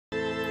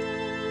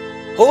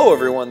Hello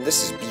everyone,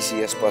 this is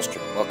BCS Buster,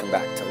 and welcome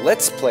back to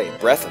Let's Play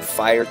Breath of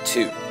Fire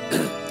 2.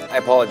 I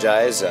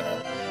apologize,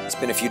 it's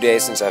been a few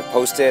days since I've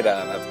posted.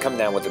 I've come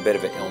down with a bit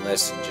of an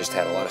illness and just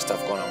had a lot of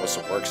stuff going on with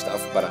some work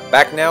stuff, but I'm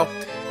back now,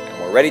 and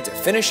we're ready to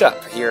finish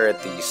up here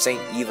at the St.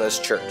 Eva's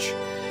Church.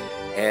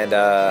 And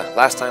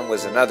last time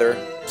was another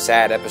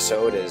sad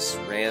episode as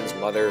Rand's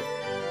mother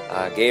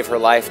gave her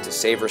life to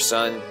save her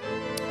son,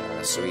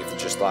 so we've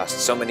just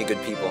lost so many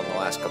good people in the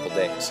last couple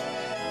days.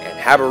 And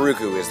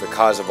Habaruku is the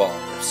cause of all,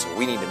 so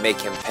we need to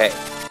make him pay.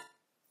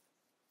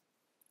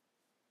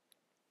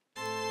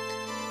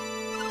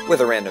 With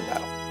a random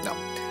battle. No.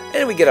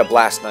 And we get a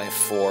blast knife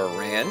for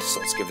Rand, so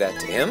let's give that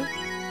to him.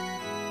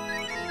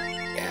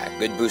 Yeah,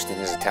 good boost in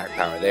his attack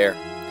power there.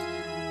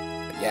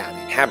 But yeah, I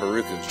mean,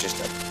 Habaruku is just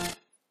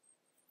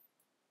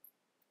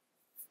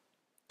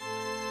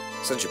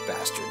such a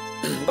bastard.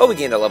 But we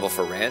gained a level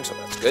for Rand, so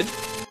that's good.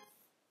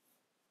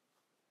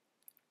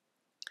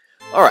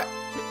 Alright.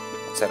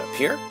 Let's head up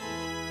here.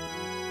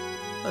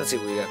 Let's see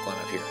what we got going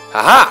up here.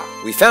 Haha!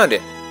 We found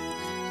it!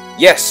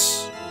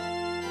 Yes!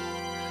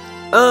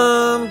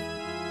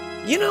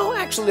 You know,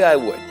 actually I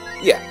would.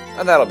 Yeah,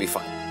 that'll be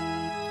fine.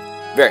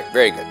 Very,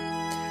 very good.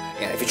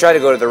 Yeah, if you try to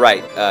go to the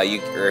right,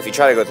 or if you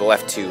try to go to the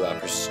left to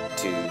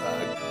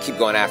keep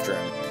going after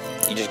him,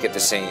 you just get the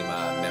same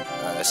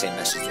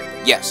message there.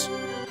 But yes,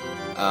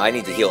 I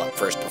need to heal up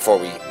first before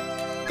we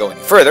go any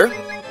further.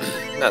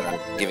 Not that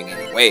I'm giving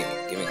away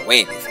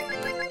anything.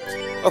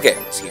 Okay,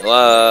 let's heal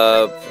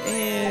up,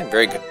 and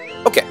very good.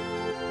 Okay,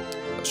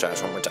 let's try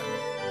this one more time.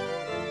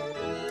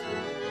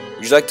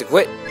 Would you like to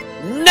quit?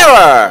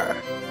 Never!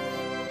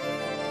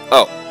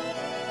 Oh.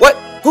 What?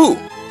 Who?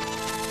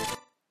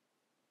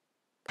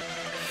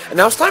 And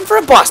now it's time for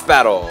a boss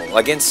battle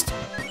against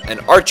an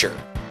archer.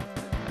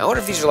 I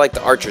wonder if these are like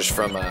the archers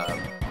from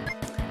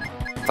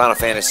Final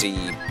Fantasy,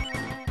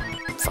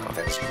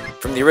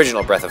 from the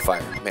original Breath of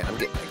Fire. Man, I'm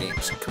getting my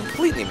games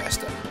completely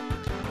messed up.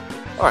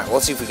 Alright, well,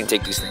 let's see if we can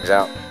take these things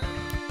out.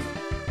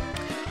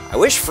 I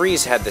wish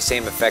Freeze had the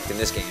same effect in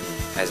this game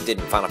as it did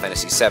in Final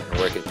Fantasy VII,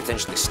 where it could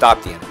potentially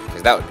stop the enemy,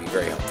 because that would be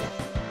very helpful.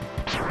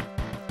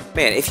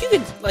 Man, if you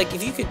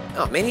could,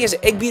 oh man, he has an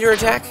egg beater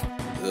attack?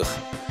 Ugh.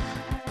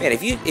 Man,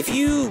 if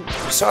you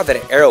saw that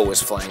an arrow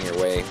was flying your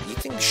way, you'd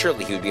think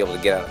surely he would be able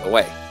to get out of the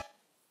way.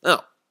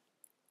 Oh.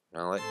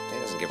 Well, that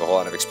doesn't give a whole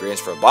lot of experience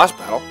for a boss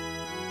battle.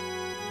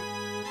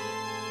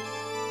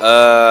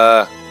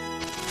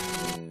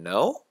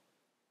 No?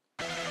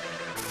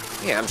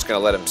 Yeah, I'm just going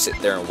to let him sit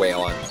there and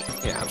wail on me.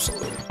 Yeah,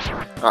 absolutely.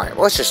 Alright,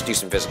 well, let's just do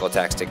some physical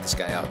attacks, take this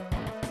guy out.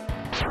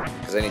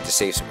 Because I need to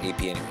save some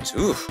AP anyways.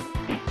 Oof.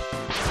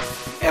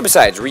 And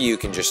besides, Ryu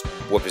can just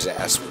whoop his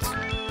ass with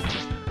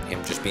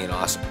him just being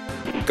awesome.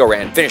 Go,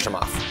 Rand, finish him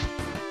off.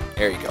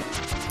 There you go.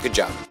 Good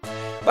job.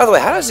 By the way,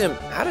 how does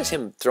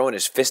him throwing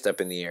his fist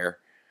up in the air...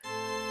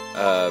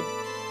 no,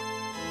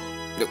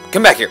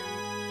 come back here.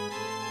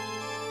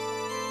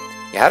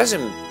 Yeah, how does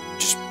him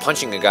just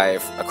punching a guy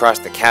across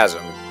the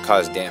chasm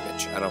cause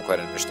damage? I don't quite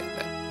understand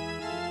that.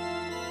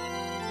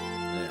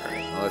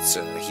 Alright, well, let's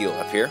heal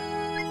up here.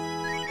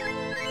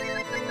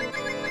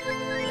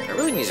 I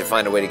really need to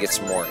find a way to get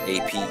some more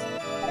AP.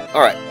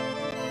 Alright.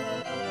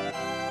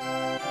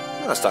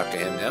 Let's talk to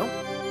him now.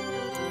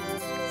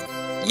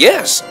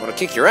 Yes! I want to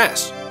kick your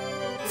ass.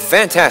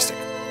 Fantastic.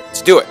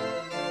 Let's do it.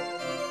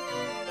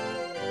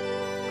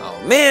 Oh,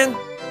 man.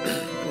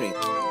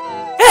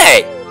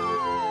 Hey!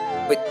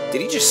 Wait,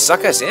 did he just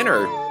suck us in,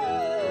 or...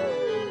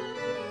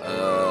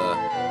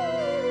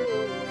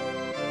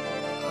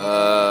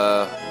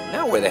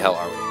 Now where the hell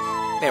are we?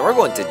 Man, we're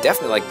going to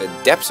definitely, like, the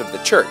depths of the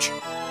church.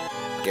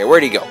 Okay,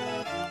 where'd he go?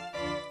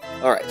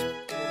 Alright.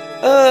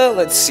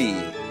 Let's see.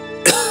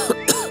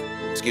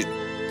 Excuse me.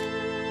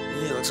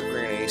 Yeah, looks like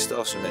we're gonna still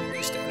have some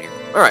enemies down here.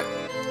 Alright.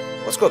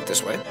 Let's go up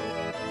this way.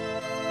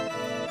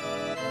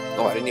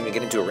 Oh, I didn't even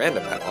get into a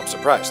random battle. I'm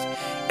surprised.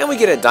 And we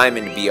get a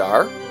diamond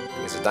BR.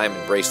 It's a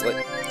diamond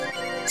bracelet.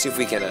 See if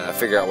we can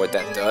figure out what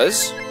that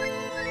does.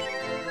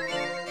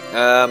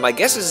 My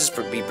guess is this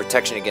would be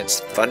protection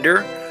against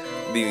thunder.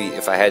 Maybe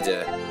if I had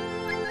to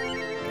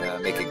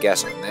make a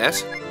guess on that.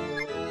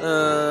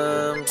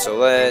 So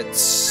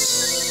let's...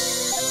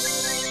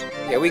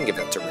 Yeah, we can give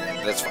that to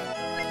Rand. That's fine.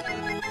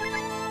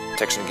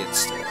 Protection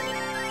against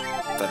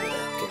thunder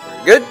there. Okay,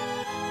 very good.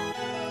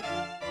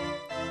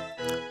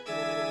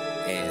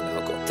 And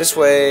I'll go up this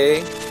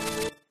way.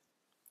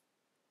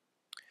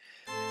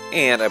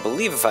 And I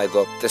believe if I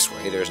go up this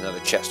way, there's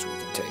another chest we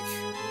can take.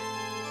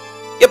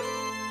 Yep,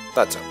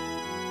 thought so.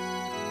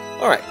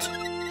 Alright.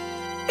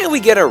 And we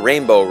get a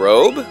rainbow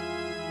robe.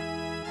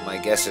 My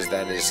guess is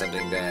that is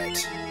something that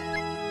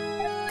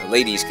the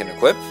ladies can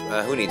equip.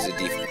 Who needs a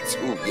defense?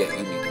 Ooh, yeah,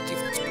 you need a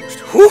defense boost.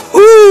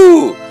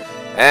 Woohoo!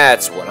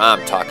 That's what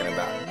I'm talking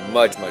about.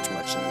 Much, much,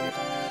 much needed.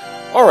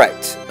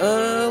 Alright,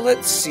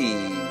 let's see.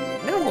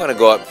 Now we want to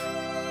go up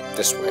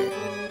this way.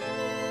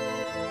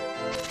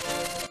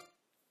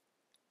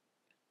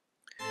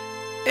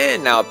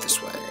 And now up this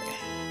way.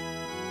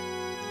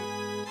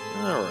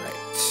 Alright.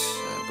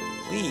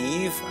 I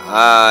believe.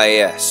 Ah,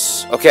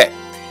 yes. Okay.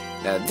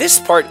 Now this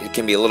part, it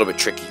can be a little bit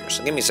trickier,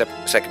 so give me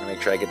a second to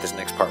make sure I get this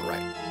next part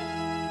right.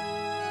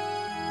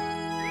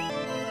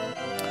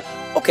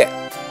 Okay,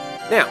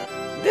 now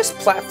this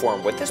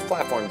platform, what this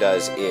platform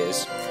does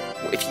is,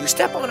 if you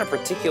step on a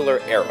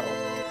particular arrow,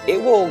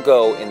 it will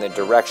go in the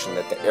direction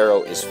that the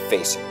arrow is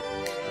facing.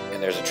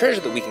 And there's a treasure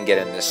that we can get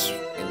in this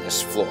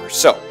floor.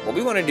 So what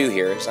we want to do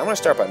here is I want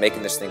to start by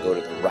making this thing go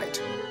to the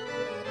right.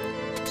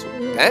 So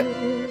that,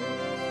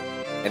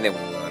 and then we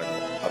want to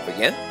go up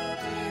again.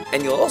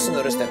 And you'll also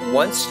notice that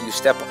once you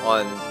step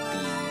on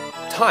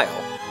the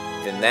tile,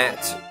 then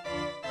that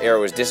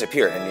arrow has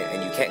disappeared,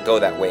 and you can't go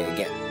that way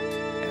again.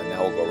 And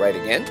now we'll go right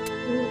again,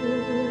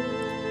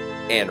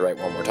 and right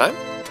one more time,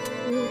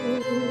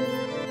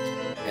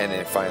 and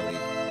then finally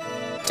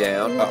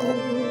down. Uh-oh,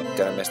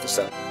 did I mess this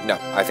up? No,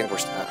 I think we're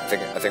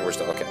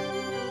still okay.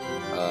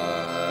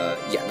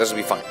 Yeah, this will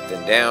be fine.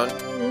 Then down,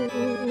 and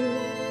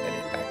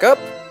then back up,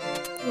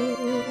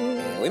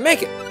 and we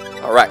make it.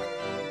 All right.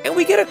 And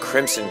we get a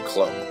Crimson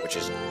Cloak, which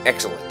is an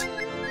excellent,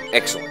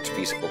 excellent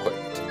piece of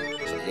equipment.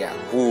 So yeah,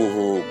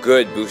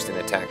 good boost in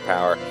attack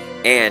power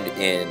and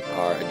in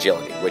our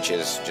agility, which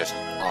is just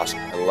awesome.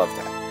 I love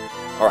that.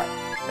 All right,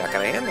 now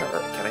can I hand her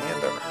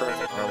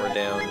armor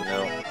down?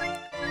 No.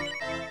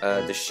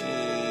 Does she?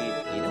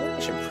 You know what I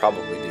should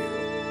probably do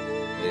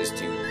is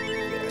do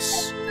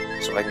this,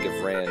 so I can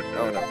give Rand.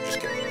 Oh no, just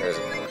kidding. There's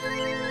another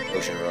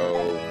Ocean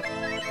Robe.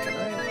 Can I?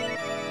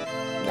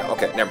 No.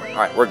 Okay, never mind.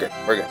 All right, we're good.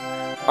 We're good.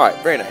 Alright,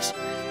 very nice.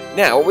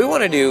 Now, what we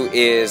want to do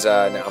is,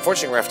 now,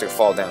 unfortunately, we're going to have to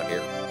fall down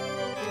here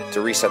to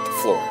reset the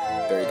floor.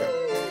 There you go.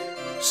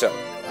 So,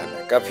 I'm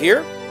back up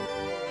here.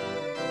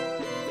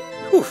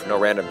 Whew, no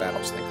random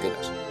battles, thank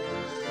goodness.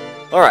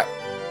 Alright,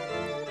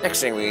 next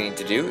thing we need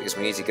to do is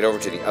we need to get over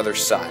to the other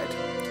side.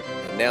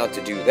 And now,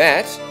 to do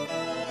that,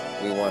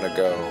 we want to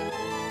go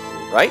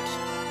right,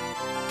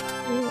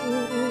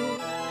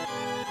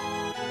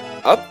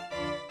 up,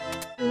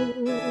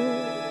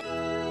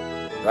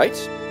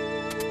 right,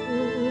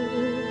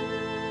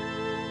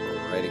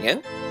 right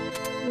again.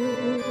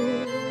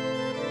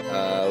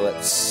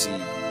 Let's see.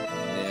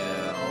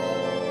 Now,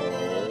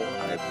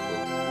 I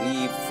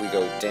believe if we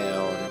go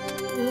down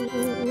and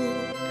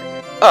then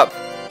up,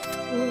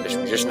 there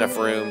should be just enough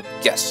room.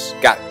 Yes,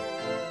 got it.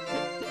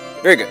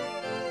 Very good.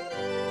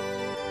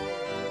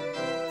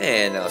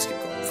 And now let's keep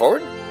going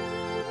forward.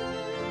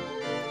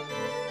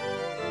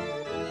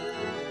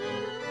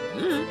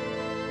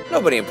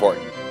 Nobody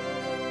important.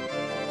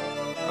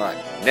 Alright,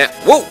 now,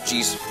 whoa,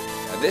 jeez.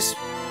 Now this,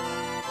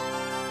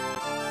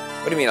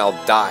 what do you mean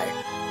I'll die?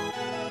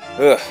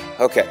 Ugh,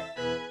 okay.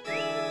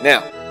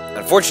 Now,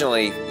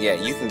 unfortunately, yeah,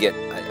 you can get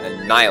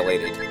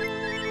annihilated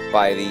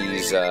by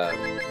these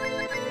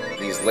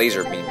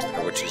laser beams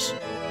there, which is,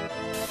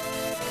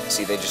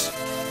 see, they just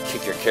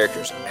kick your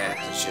character's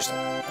ass. It's just,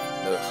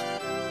 ugh,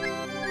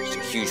 it's a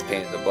huge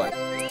pain in the butt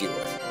to deal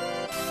with.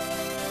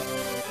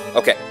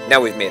 Okay,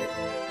 now we've made it.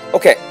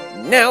 Okay,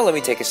 now let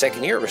me take a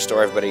second here,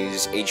 restore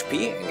everybody's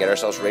HP, and get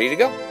ourselves ready to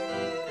go.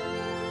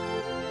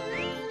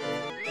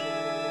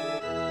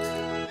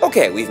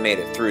 Okay, we've made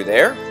it through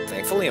there,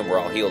 thankfully, and we're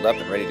all healed up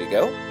and ready to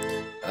go.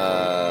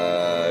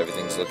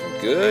 Everything's looking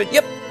good.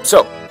 Yep,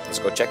 so, let's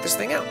go check this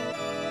thing out.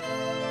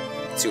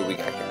 Let's see what we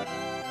got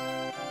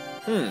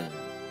here.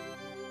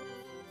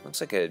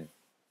 Looks like a...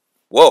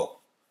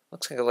 Whoa!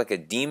 Looks like a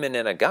demon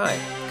and a guy.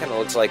 Kind of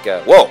looks like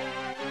a... Whoa!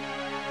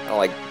 I don't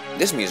like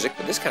this music,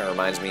 but this kind of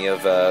reminds me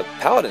of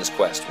Paladin's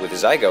Quest with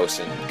Zygos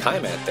and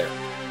Kaimat there.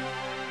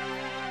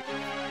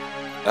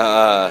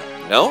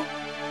 No?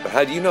 But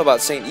how do you know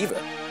about Saint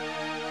Eva?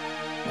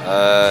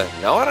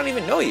 No, I don't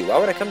even know you. Why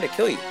would I come to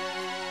kill you?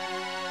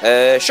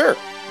 Sure.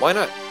 Why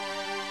not?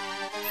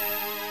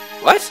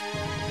 What?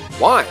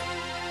 Why?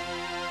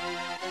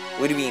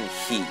 What do you mean,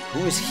 he?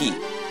 Who is he?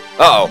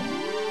 Uh-oh.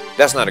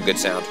 That's not a good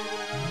sound.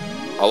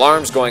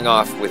 Alarms going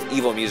off with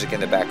evil music in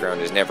the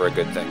background is never a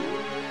good thing.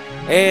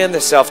 And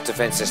the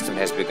self-defense system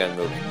has begun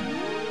moving.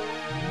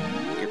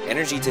 Your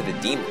energy to the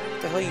demon?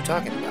 What the hell are you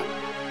talking about?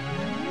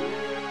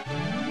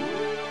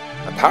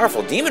 A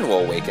powerful demon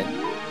will awaken?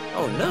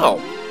 Oh no.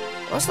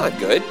 Well, that's not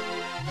good.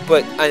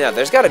 But, I know,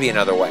 there's got to be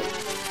another way.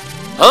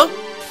 Huh?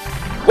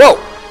 Whoa!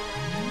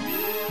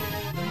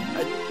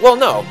 Well,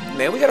 no.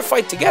 Man, we got to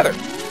fight together.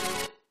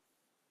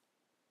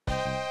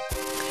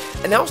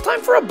 And now it's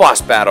time for a boss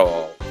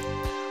battle.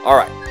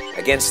 Alright,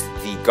 against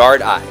the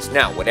Guard Eyes.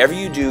 Now, whatever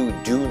you do,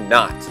 do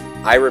not,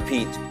 I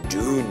repeat,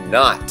 do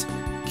not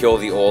kill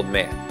the old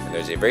man. And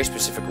there's a very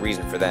specific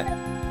reason for that,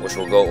 which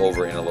we'll go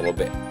over in a little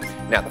bit.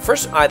 Now, the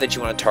first eye that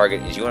you want to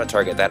target is you want to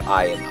target that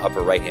eye in the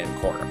upper right-hand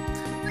corner.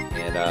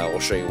 And we'll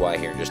show you why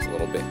here in just a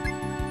little bit.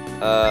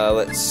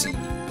 Let's see.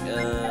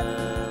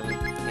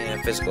 Yeah,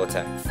 physical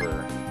attack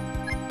for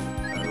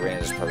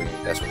Rand is probably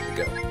the best way to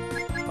go.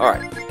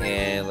 Alright,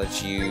 and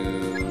let's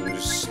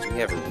use... Do we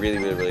have a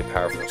really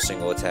powerful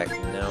single attack?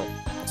 No.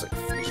 Looks like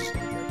freeze is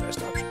going to be our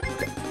best option.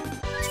 Okay.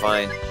 It's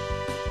fine.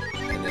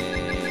 And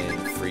then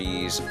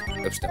freeze...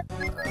 Oops, no.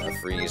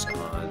 Freeze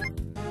on...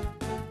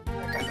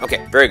 that guy.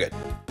 Okay, very good.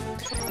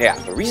 Yeah,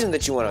 the reason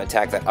that you want to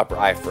attack that upper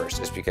eye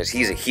first is because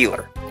he's a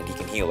healer, and he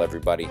heal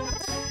everybody.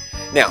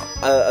 Now,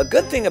 a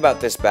good thing about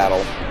this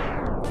battle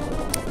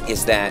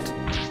is that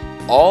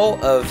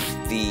all of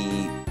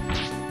the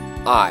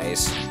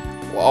eyes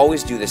will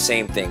always do the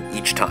same thing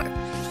each time.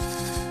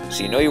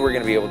 So you know you were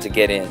going to be able to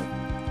get in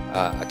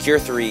a Cure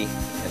 3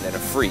 and then a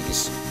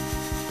Freeze.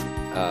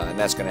 And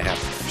that's going to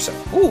happen there. So,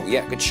 ooh,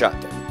 yeah, good shot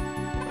there.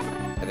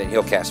 And then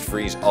he'll cast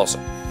Freeze also.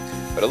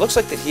 But it looks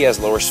like that he has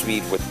lower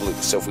speed with Blue.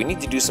 So if we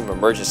need to do some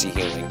emergency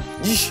healing,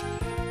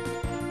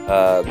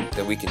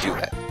 then we can do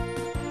that.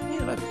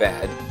 Yeah, not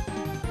bad.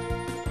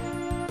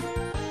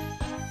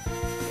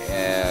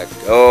 Yeah,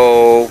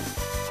 go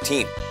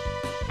team.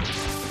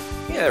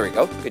 Yeah, there we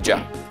go. Good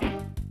job.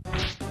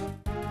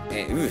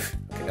 And, oof,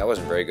 okay, that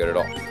wasn't very good at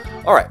all.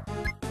 Alright.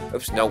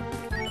 Oops, no.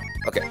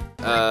 Okay.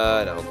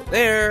 Now we'll go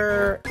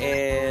there.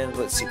 And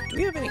let's see. Do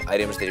we have any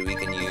items that we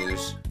can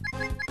use?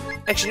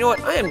 Actually, you know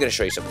what? I am going to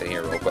show you something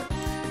here real quick.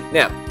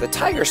 Now, the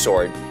Tiger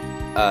Sword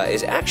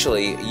is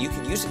actually, you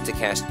can use it to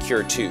cast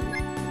Cure 2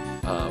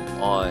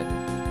 on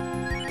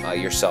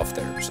yourself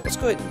there. So let's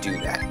go ahead and do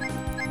that.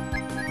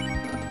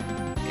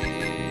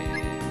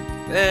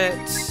 And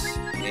that.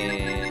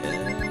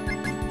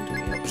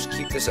 And we'll just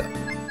keep this up.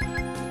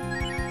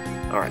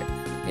 Alright.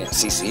 Yeah,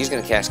 see, so he's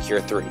going to cast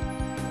Cure 3.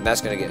 And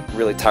that's going to get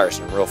really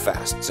tiresome real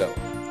fast. So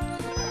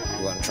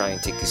we want to try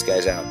and take these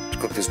guys out as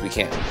quickly as we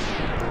can.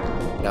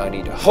 Now I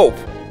need to hope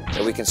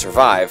that we can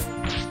survive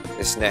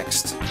this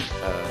next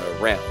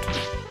round.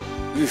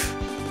 Oof.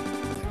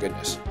 My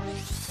goodness.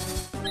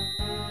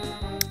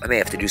 I may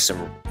have to do some...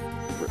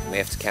 may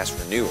have to cast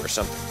Renew or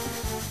something.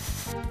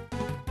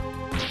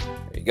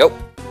 There you go.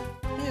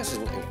 Yeah,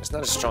 it's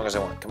not as strong as I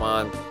want. Come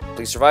on.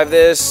 Please survive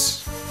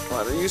this.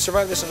 Come on, you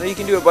survive this. I know you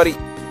can do it, buddy.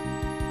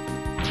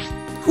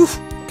 Whew.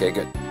 Okay,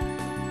 good.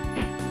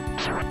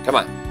 Come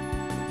on.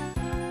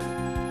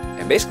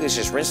 And basically it's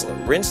just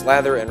rinse,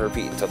 lather, and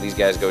repeat until these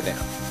guys go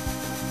down.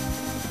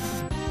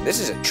 This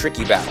is a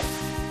tricky battle.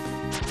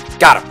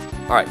 Got him.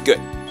 Alright, good.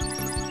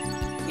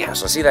 Yeah,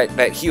 so see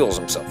that heals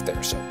himself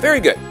there. So, very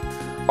good.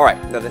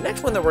 Alright, now the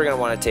next one that we're going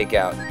to want to take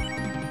out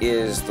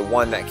is the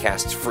one that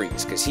casts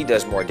Freeze, because he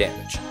does more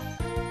damage.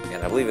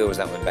 And I believe it was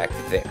that one back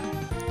there.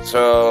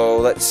 So,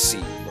 let's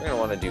see. We're going to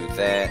want to do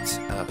that.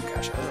 Oh,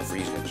 gosh, I don't know if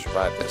Freeze is going to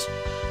survive this.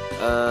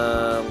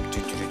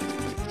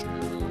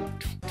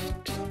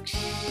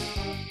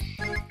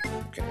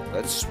 Okay,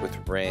 let's with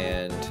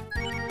Rand.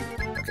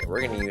 Okay,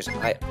 we're going to use...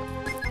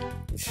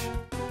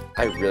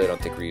 I really don't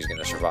think Ryu's going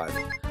to survive.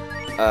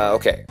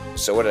 Okay,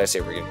 so what did I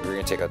say? We're going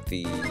to take out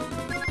the...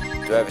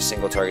 Do I have a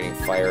single targeting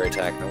fire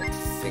attack? I don't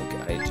think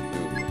I do.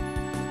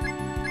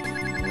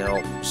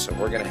 No, so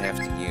we're going to have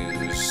to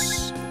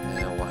use...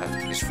 we'll have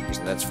to use Freeze,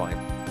 and that's fine.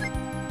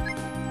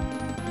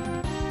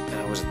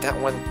 Was it that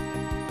one?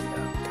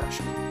 Oh,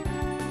 gosh.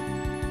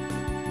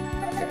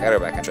 Okay, I gotta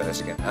go back and try this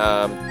again.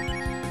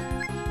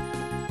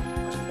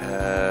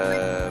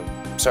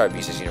 Sorry,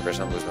 BCS Universe,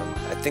 I'm losing my mind.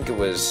 I think it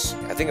was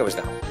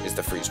that one. Is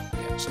the Freeze one?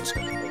 Yeah, so it's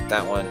gonna go with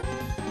that one.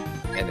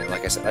 And then,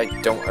 like I said, I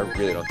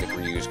really don't think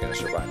Ryu is gonna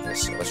survive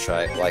this. So let's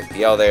try Life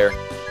BL there,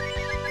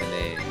 and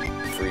then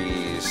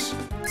Freeze.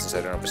 Since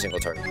I don't have a single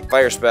target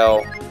fire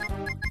spell,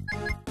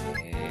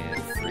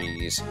 and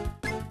Freeze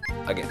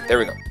again. There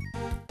we go.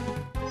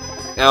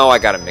 No, I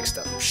got him mixed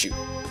up. Shoot.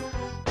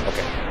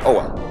 Okay. Oh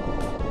well.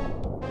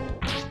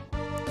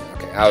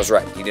 Okay, I was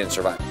right. He didn't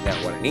survive. Now,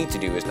 what I need to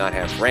do is not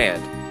have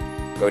Rand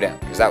go down,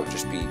 because that would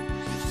just be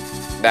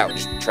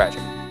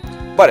tragic.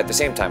 But at the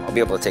same time, I'll be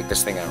able to take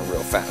this thing out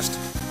real fast.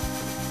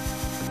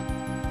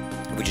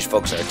 We just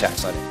focus our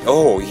attacks on it.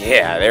 Oh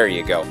yeah, there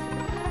you go.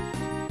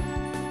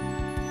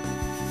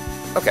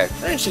 Okay,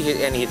 and he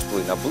hits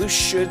Blue. Now Blue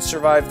should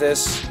survive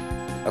this.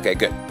 Okay,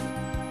 good.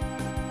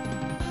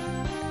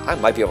 I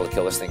might be able to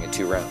kill this thing in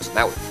 2 rounds. And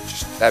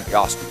that'd be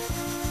awesome.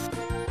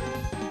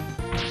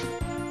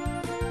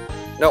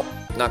 Nope,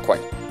 not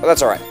quite. But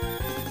that's alright.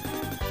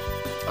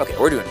 Okay,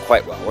 we're doing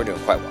quite well.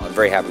 I'm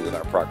very happy with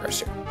our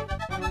progress here.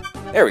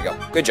 There we go.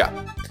 Good job.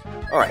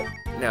 Alright,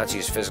 now let's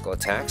use physical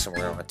attacks, and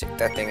we're going to take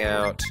that thing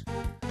out.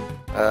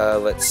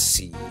 Let's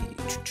see.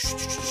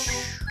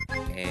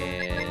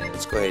 And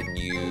let's go ahead and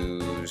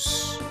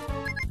use...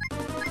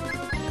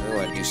 We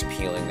want to do some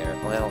healing there.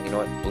 Well, you know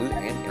what? Blue,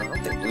 I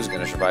don't think Blue's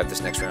going to survive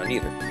this next round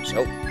either.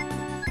 So,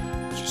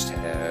 let's just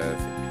have...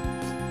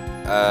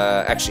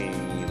 actually...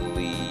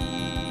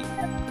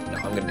 No,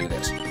 I'm going to do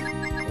this.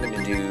 I'm going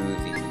to do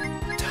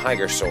the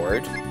Tiger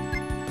Sword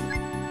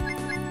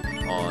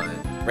on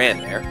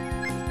Rand there.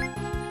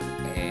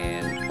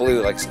 And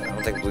Blue, like I said, I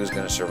don't think Blue's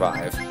going to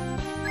survive.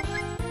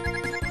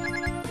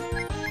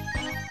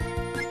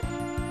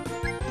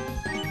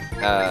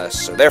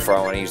 So therefore,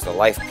 I want to use the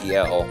Life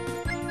PL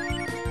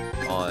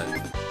on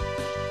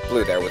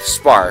Blue there with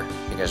Spar,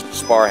 because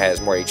Spar has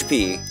more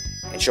HP,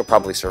 and she'll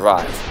probably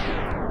survive.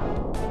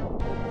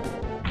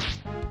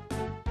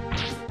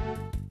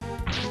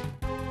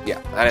 Yeah,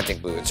 I didn't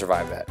think Blue would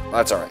survive that. Well,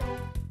 that's alright.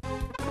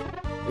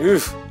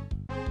 Oof.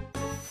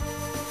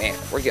 Man,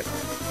 we're getting...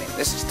 Man,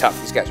 this is tough.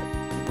 These guys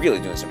are really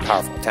doing some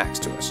powerful attacks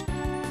to us.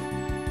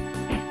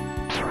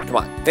 Come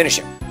on, finish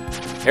him.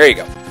 There you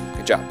go.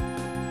 Good job.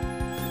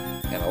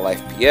 and a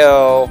life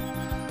PO.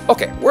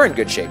 Okay, we're in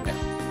good shape now.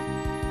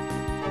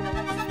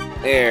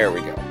 There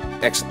we go.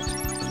 Excellent.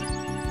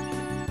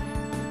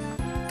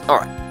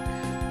 Alright.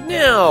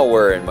 Now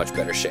we're in much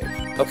better shape.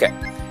 Okay.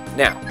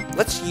 Now,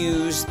 let's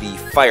use the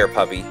Fire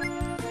Puppy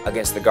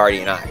against the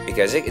Guardian Eye,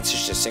 because it's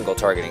just a single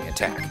targeting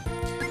attack.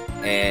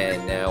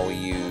 And now we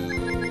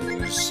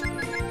use...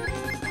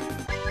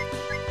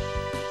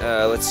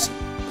 let's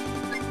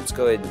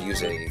go ahead and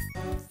use a...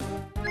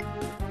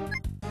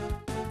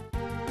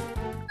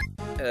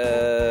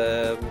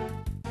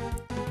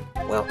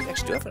 well,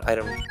 actually, do I have an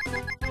item? What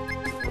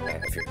do I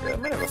have here? I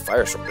might have a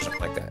Fire Sword or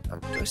something like that.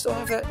 Do I still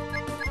have that?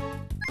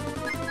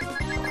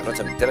 Oh,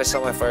 did I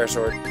sell my Fire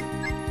Sword?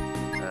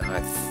 I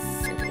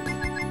think I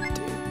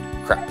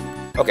did. Crap.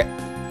 Okay.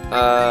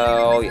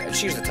 Oh, yeah.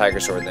 Just use the Tiger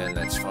Sword then.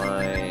 That's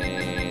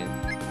fine.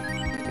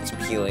 Get some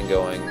healing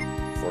going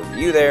for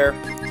you there.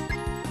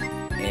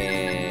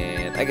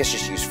 And I guess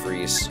just use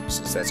Freeze,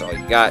 since that's all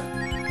you got.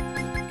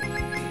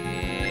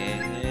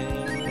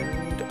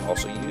 And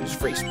also use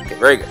Freeze. Okay,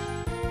 very good.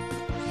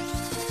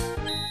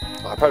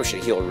 Oh, I probably should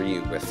have healed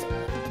Ryu with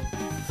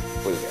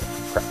Blue there.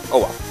 Crap. Oh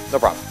well. No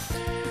problem.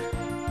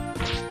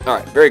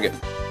 Alright, very good.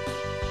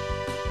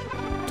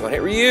 Don't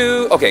hit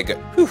Ryu. Okay, good.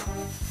 Whew.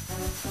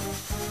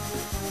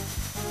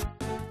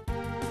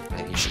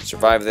 And he should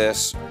survive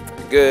this.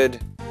 Very good.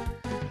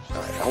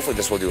 Alright, hopefully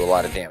this will do a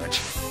lot of damage.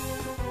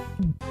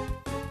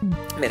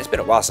 Man, it's been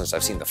a while since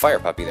I've seen the Fire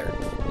Puppy there.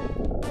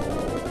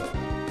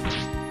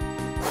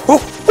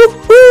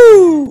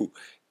 Woo-hoo-hoo!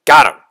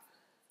 Got him!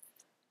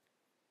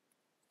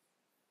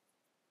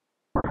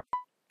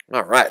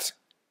 Alright.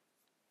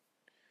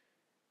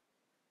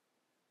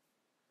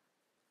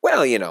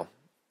 Well, you know.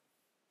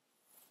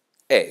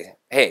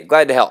 Hey,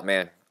 glad to help,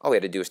 man. All we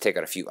had to do was take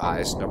out a few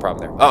eyes. No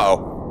problem there.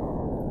 Uh-oh.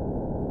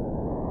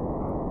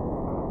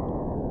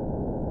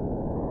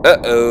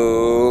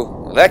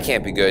 Uh-oh. Well, that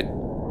can't be good.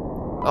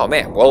 Oh,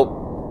 man. Well,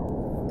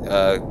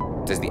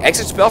 does the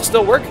exit spell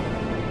still work?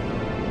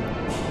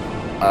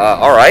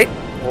 Alright.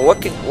 Well,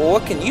 what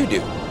can you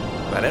do?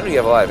 I know you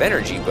have a lot of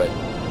energy, but...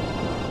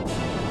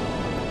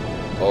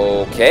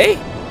 Okay.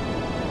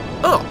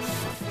 Oh.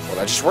 Well,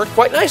 that just worked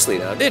quite nicely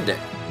now, didn't it?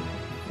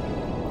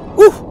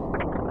 Whew.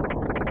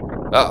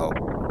 Uh-oh.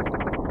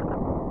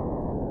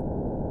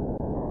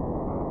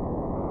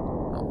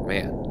 Oh,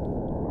 man.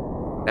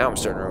 Now I'm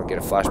starting to get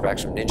a flashback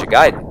from Ninja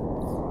Gaiden.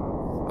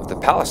 Of the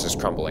palace is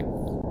crumbling.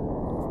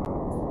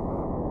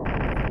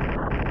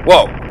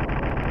 Whoa!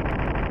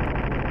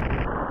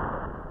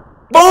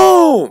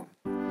 Boom!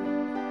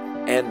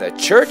 And the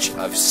Church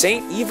of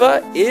St.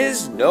 Eva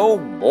is no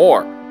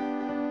more.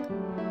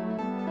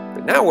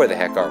 But now where the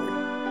heck are we?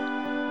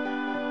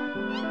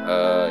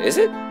 Is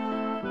it?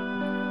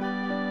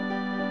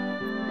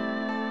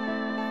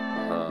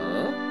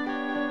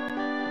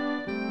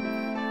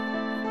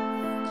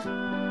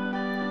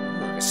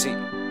 I see.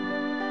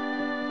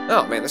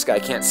 Oh man, this guy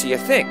can't see a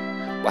thing.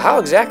 Well, how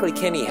exactly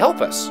can he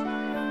help us?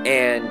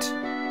 And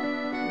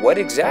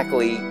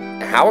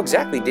how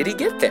exactly did he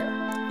get there?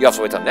 You have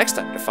to wait till next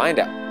time to find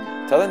out.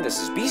 Till then, this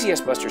is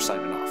BCS Buster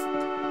signing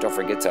off. Don't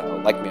forget to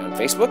like me on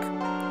Facebook,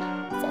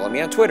 follow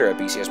me on Twitter at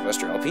BCS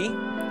Buster LP,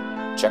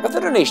 check out the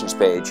donations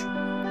page,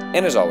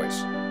 and as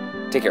always,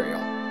 take care,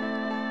 y'all.